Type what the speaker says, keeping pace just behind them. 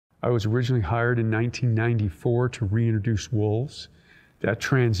I was originally hired in 1994 to reintroduce wolves. That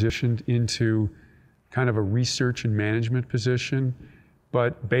transitioned into kind of a research and management position.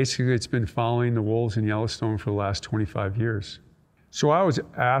 But basically, it's been following the wolves in Yellowstone for the last 25 years. So I was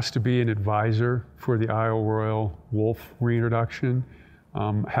asked to be an advisor for the Isle Royale wolf reintroduction.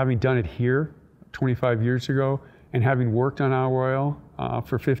 Having done it here 25 years ago, and having worked on Isle Royale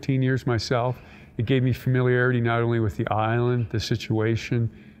for 15 years myself, it gave me familiarity not only with the island, the situation,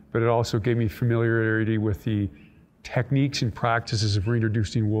 but it also gave me familiarity with the techniques and practices of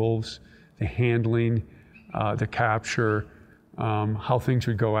reintroducing wolves, the handling, the capture, how things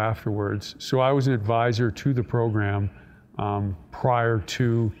would go afterwards. So I was an advisor to the program prior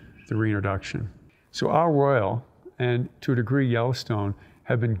to the reintroduction. So Isle Royale, and to a degree Yellowstone,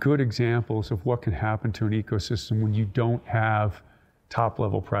 have been good examples of what can happen to an ecosystem when you don't have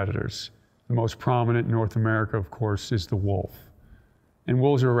top-level predators. The most prominent in North America, of course, is the wolf. And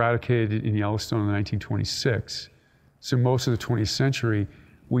wolves were eradicated in Yellowstone in 1926. So most of the 20th century,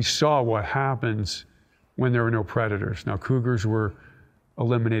 we saw what happens when there were no predators. Now, cougars were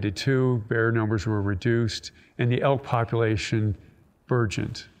eliminated too, bear numbers were reduced, and the elk population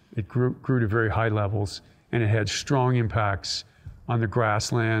burgeoned. It grew to very high levels, and it had strong impacts on the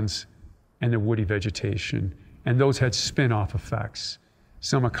grasslands and the woody vegetation. And those had spin-off effects.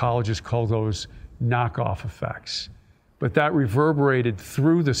 Some ecologists call those knockoff effects. But that reverberated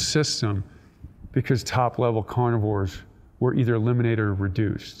through the system because top-level carnivores were either eliminated or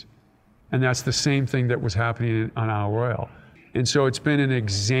reduced. And that's the same thing that was happening on Isle Royale. And so it's been an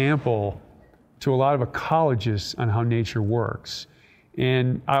example to a lot of ecologists on how nature works.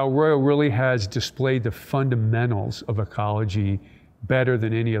 And Isle Royale really has displayed the fundamentals of ecology better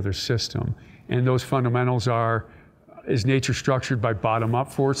than any other system. And those fundamentals are, is nature structured by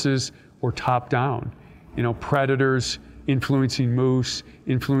bottom-up forces or top-down? You know, predators influencing moose,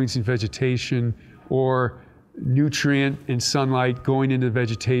 influencing vegetation, or nutrient and sunlight going into the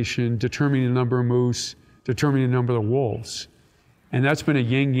vegetation, determining the number of moose, determining the number of wolves. And that's been a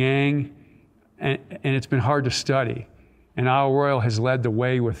yin-yang, and it's been hard to study. And Isle Royale has led the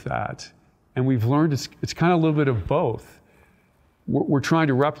way with that. And we've learned it's kind of a little bit of both. We're trying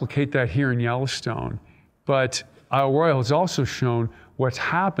to replicate that here in Yellowstone. But Isle Royale has also shown what's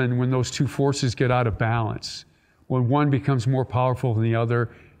happened when those two forces get out of balance, when one becomes more powerful than the other,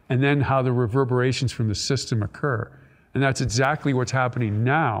 and then how the reverberations from the system occur. And that's exactly what's happening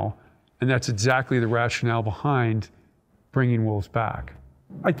now, and that's exactly the rationale behind bringing wolves back.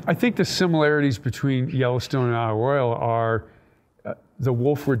 I think the similarities between Yellowstone and Isle Royale are the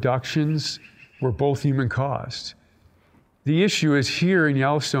wolf reductions were both human caused. The issue is here in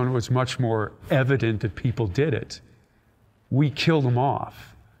Yellowstone, it was much more evident that people did it. We killed them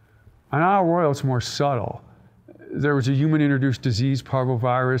off. On Isle Royale, it's more subtle. There was a human-introduced disease,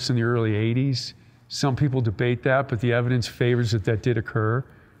 parvovirus, in the early 80s. Some people debate that, but the evidence favors that that did occur.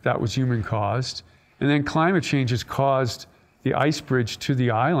 That was human-caused. And then climate change has caused the ice bridge to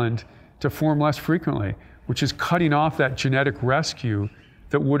the island to form less frequently, which is cutting off that genetic rescue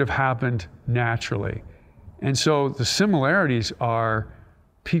that would have happened naturally. And so the similarities are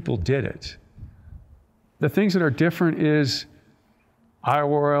people did it. The things that are different is Isle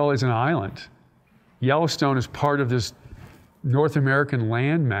Royale is an island. Yellowstone is part of this North American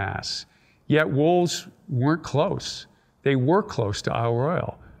landmass, yet wolves weren't close. They were close to Isle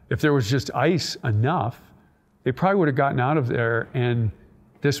Royale. If there was just ice enough, they probably would have gotten out of there and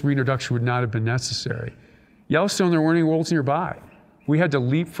this reintroduction would not have been necessary. Yellowstone, there weren't any wolves nearby. We had to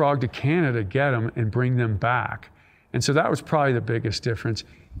leapfrog to Canada to get them and bring them back. And so that was probably the biggest difference.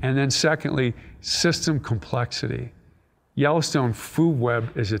 And then secondly, system complexity. Yellowstone food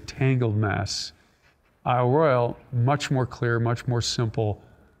web is a tangled mess. Isle Royale, much more clear, much more simple,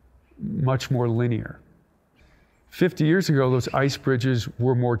 much more linear. 50 years ago, those ice bridges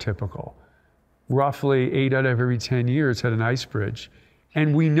were more typical. Roughly 8 out of every 10 years had an ice bridge.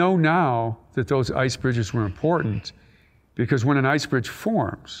 And we know now that those ice bridges were important because when an ice bridge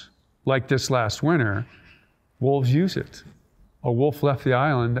forms, like this last winter, wolves use it. A wolf left the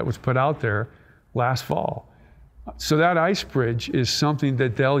island that was put out there last fall. So that ice bridge is something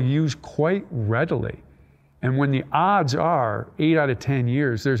that they'll use quite readily. And when the odds are 8 out of 10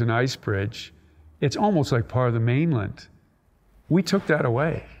 years there's an ice bridge, it's almost like part of the mainland. We took that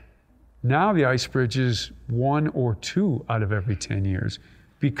away. Now the ice bridge is 1 or 2 out of every 10 years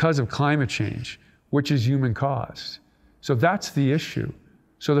because of climate change, which is human caused. So that's the issue.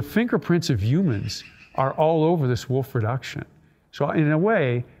 So the fingerprints of humans are all over this wolf reduction. So in a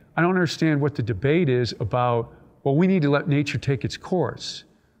way, I don't understand what the debate is about, well, we need to let nature take its course.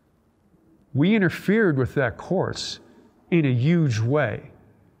 We interfered with that course in a huge way.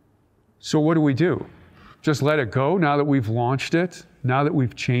 So what do? Just let it go now that we've launched it, now that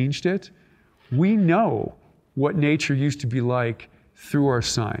we've changed it? We know what nature used to be like through our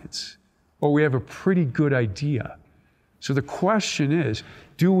science, or we have a pretty good idea. So the question is,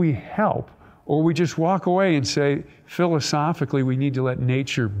 do we help, or we just walk away and say, philosophically, we need to let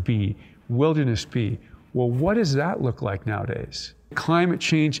nature be, wilderness be? Well, what does that look like nowadays? Climate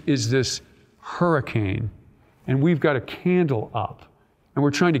change is this hurricane, and we've got a candle up, and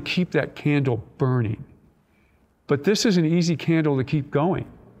we're trying to keep that candle burning. But this is an easy candle to keep going,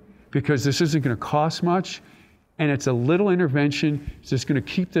 because this isn't going to cost much, and it's a little intervention that's going to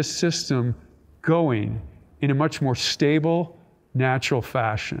keep this system going in a much more stable, natural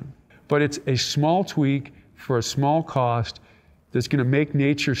fashion. But it's a small tweak for a small cost that's going to make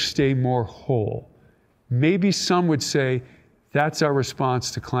nature stay more whole. Maybe some would say that's our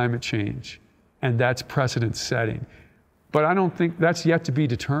response to climate change, and that's precedent setting. But I don't think that's yet to be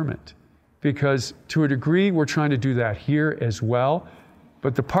determined, because to a degree, we're trying to do that here as well.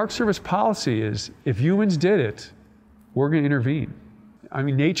 But the Park Service policy is, if humans did it, we're going to intervene. I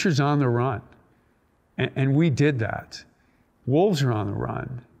mean, nature's on the run, and we did that. Wolves are on the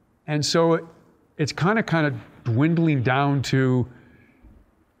run. And so it's kind of dwindling down to,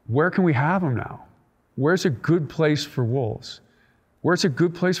 where can we have them now? Where's a good place for wolves? Where's a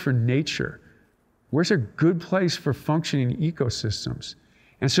good place for nature? Where's a good place for functioning ecosystems?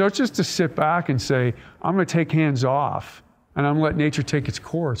 And so it's just to sit back and say, I'm going to take hands off, and I'm going to let nature take its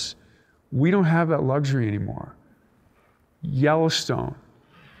course. We don't have that luxury anymore. Yellowstone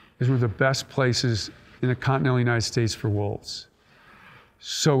is one of the best places in the continental United States for wolves.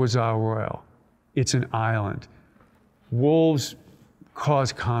 So is Isle Royale. It's an island. Wolves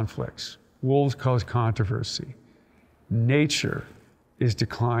cause conflicts. Wolves cause controversy. Nature is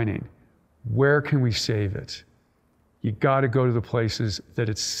declining. Where can we save it? You got to go to the places that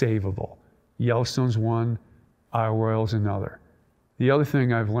it's savable. Yellowstone's one, Isle Royale's another. The other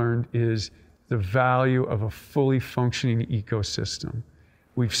thing I've learned is the value of a fully functioning ecosystem.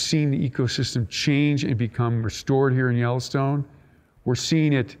 We've seen the ecosystem change and become restored here in Yellowstone. We're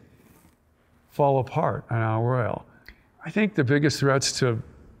seeing it fall apart on Isle Royale. I think the biggest threats to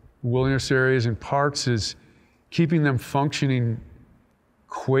wilderness areas and parks is keeping them functioning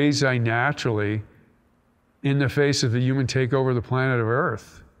quasi-naturally in the face of the human takeover of the planet of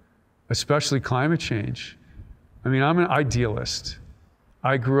Earth, especially climate change. I mean, I'm an idealist.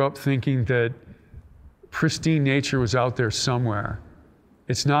 I grew up thinking that pristine nature was out there somewhere.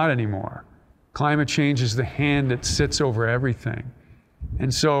 It's not anymore. Climate change is the hand that sits over everything.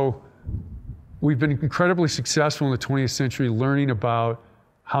 And so we've been incredibly successful in the 20th century learning about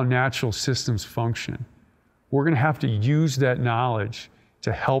how natural systems function. We're going to have to use that knowledge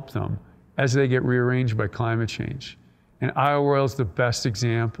to help them as they get rearranged by climate change. And Isle Royale is the best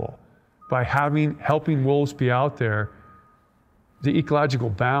example. By helping wolves be out there, the ecological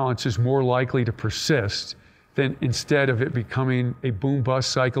balance is more likely to persist than instead of it becoming a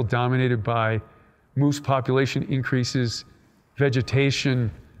boom-bust cycle dominated by moose population increases, vegetation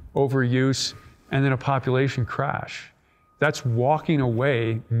overuse, and then a population crash. That's walking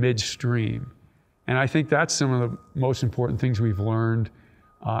away midstream. And I think that's some of the most important things we've learned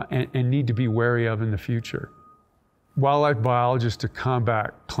and need to be wary of in the future. Wildlife biologists to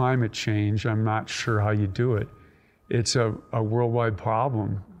combat climate change, I'm not sure how you do it. It's a worldwide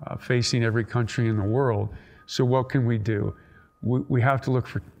problem facing every country in the world. So what can we do? We have to look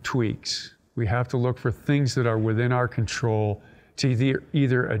for tweaks. We have to look for things that are within our control to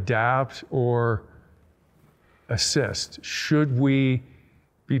either adapt or assist. Should we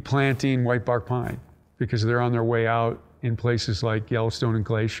be planting white bark pine because they're on their way out in places like Yellowstone and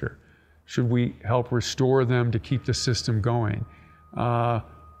Glacier? Should we help restore them to keep the system going?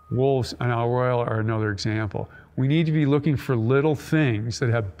 Wolves and Isle Royale are another example. We need to be looking for little things that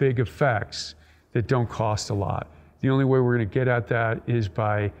have big effects that don't cost a lot. The only way we're going to get at that is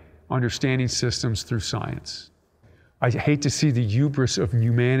by understanding systems through science. I hate to see the hubris of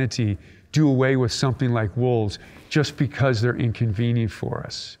humanity do away with something like wolves just because they're inconvenient for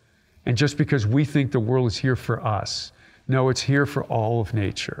us. And just because we think the world is here for us. No, it's here for all of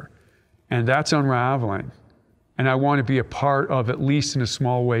nature. And that's unraveling. And I want to be a part of, at least in a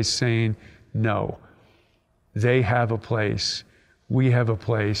small way, saying, no, they have a place. We have a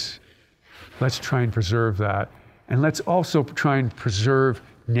place. Let's try and preserve that. And let's also try and preserve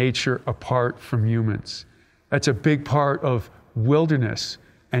nature apart from humans. That's a big part of wilderness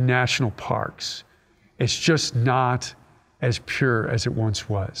and national parks. It's just not as pure as it once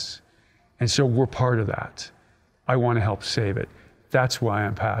was. And so we're part of that. I want to help save it. That's why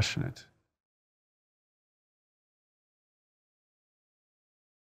I'm passionate.